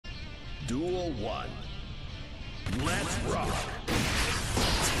Duel 1. Let's rock.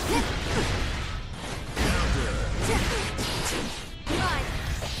 Counter. Right.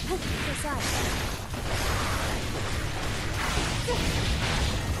 Decide.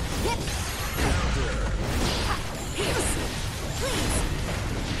 Counter. Pierce. Please.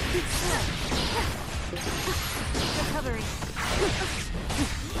 Recovery.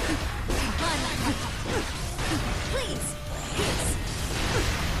 Run. Please. Pierce.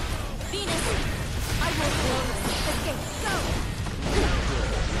 Venus. I will go. Escape. Go.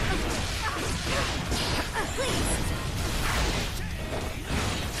 Please.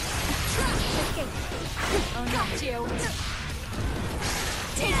 Escape. Oh no. Got you.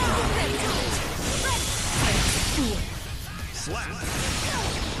 Take it. Slap.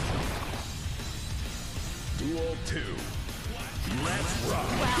 Duel 2. Let's rock.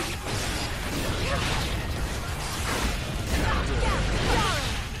 Counter.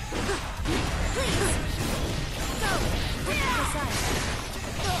 Please. Go. Decide.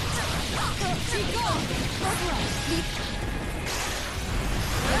 Go. Leap.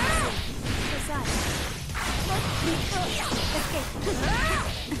 Decide. Escape.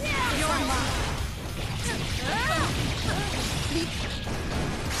 You're mine. Leap.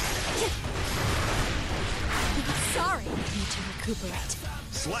 Sorry. Need to recuperate.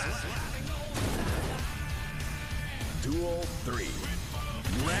 Slap. Duel 3.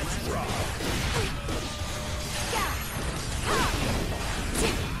 Let's rock.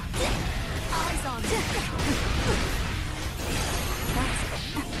 Eyes on me.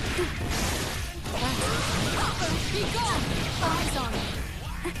 Be gone. Eyes on me.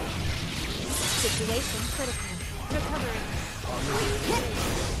 Situation critical. Recovery.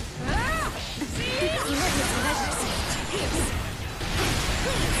 Emergency measures. Pierce.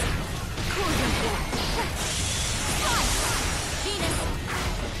 Please. Cool your blood. Venus.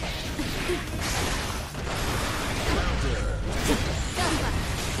 Counter.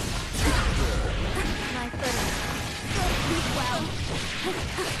 My footing. Well.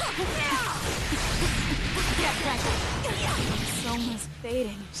 Get ready. It's almost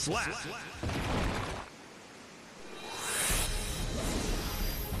fading. Slap.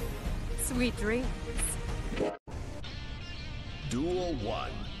 Sweet dreams. Duel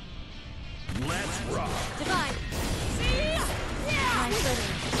 1. Let's rock. Divine. My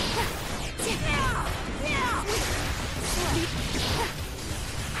footing.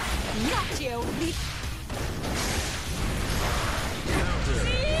 Got you. Counter.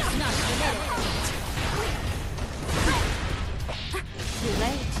 Not committed. Too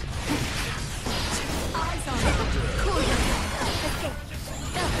late. Eyes on it. Cool yourself. Escape.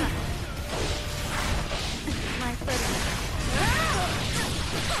 My footing.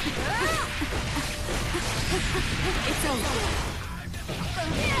 It's over.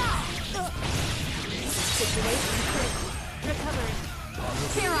 Situation critical. Recovery.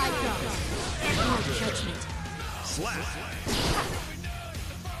 Here I go. No judgment. Slap.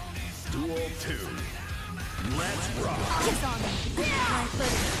 Duel 2. Let's rock. Eyes on me. My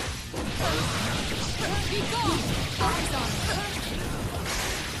footing. Be gone. Eyes on me.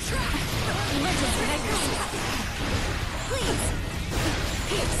 Emergency measures. Please.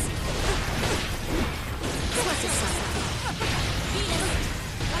 Pierce. What's your son? Venus.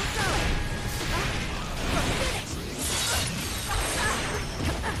 Let's go. Finish.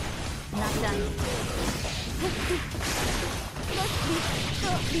 Not done.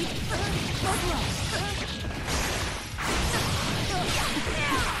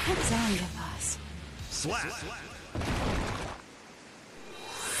 Zangiefas. Slap.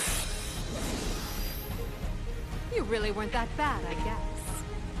 You really weren't that bad, I guess.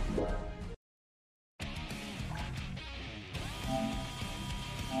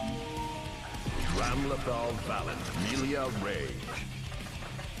 Ramlethal Valent. Millia Rage.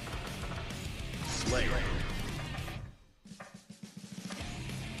 Slayer.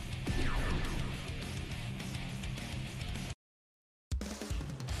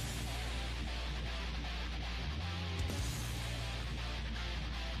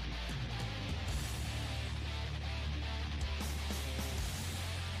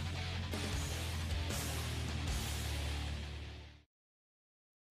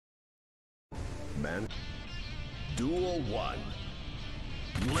 Man. Duel 1.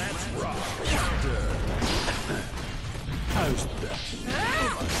 Let's rock. Counter. How's that?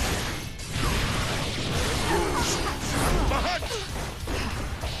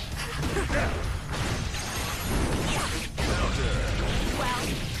 Counter. Well.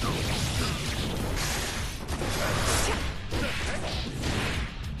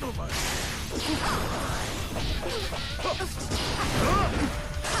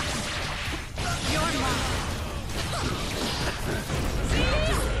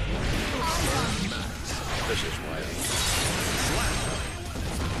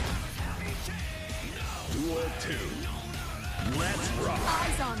 rock.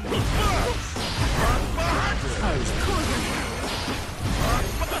 Eyes on me.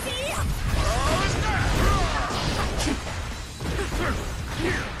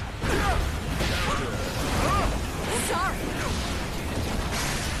 Sorry.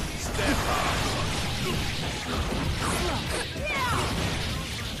 Step up.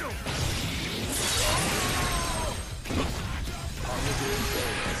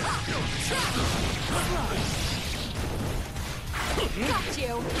 Got you.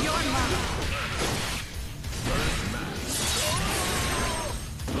 You're mine.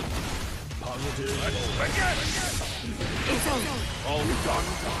 Positive. It's over. All done.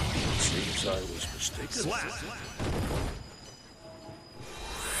 Seems I was mistaken. Slap.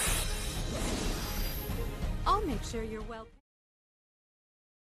 I'll make sure you're well.